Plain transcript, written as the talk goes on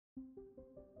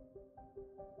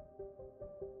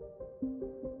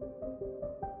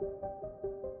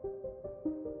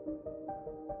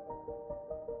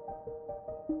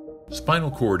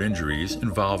Spinal cord injuries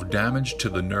involve damage to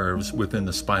the nerves within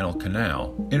the spinal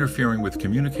canal, interfering with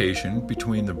communication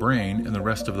between the brain and the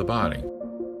rest of the body.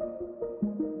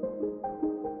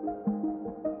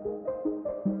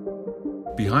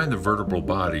 Behind the vertebral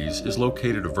bodies is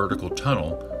located a vertical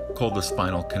tunnel called the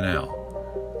spinal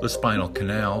canal. The spinal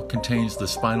canal contains the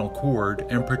spinal cord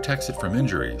and protects it from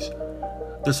injuries.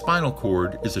 The spinal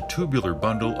cord is a tubular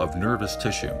bundle of nervous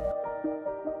tissue.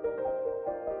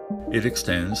 It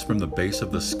extends from the base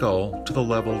of the skull to the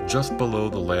level just below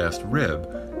the last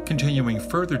rib, continuing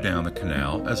further down the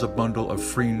canal as a bundle of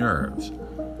free nerves.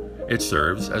 It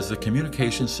serves as the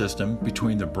communication system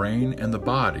between the brain and the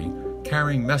body,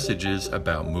 carrying messages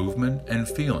about movement and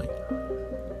feeling.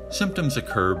 Symptoms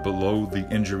occur below the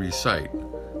injury site.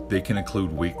 They can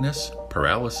include weakness,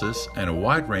 paralysis, and a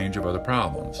wide range of other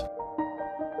problems.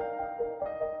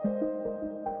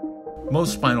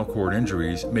 Most spinal cord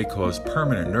injuries may cause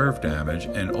permanent nerve damage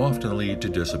and often lead to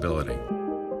disability.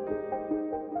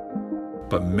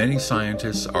 But many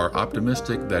scientists are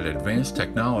optimistic that advanced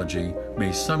technology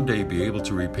may someday be able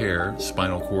to repair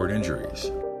spinal cord injuries.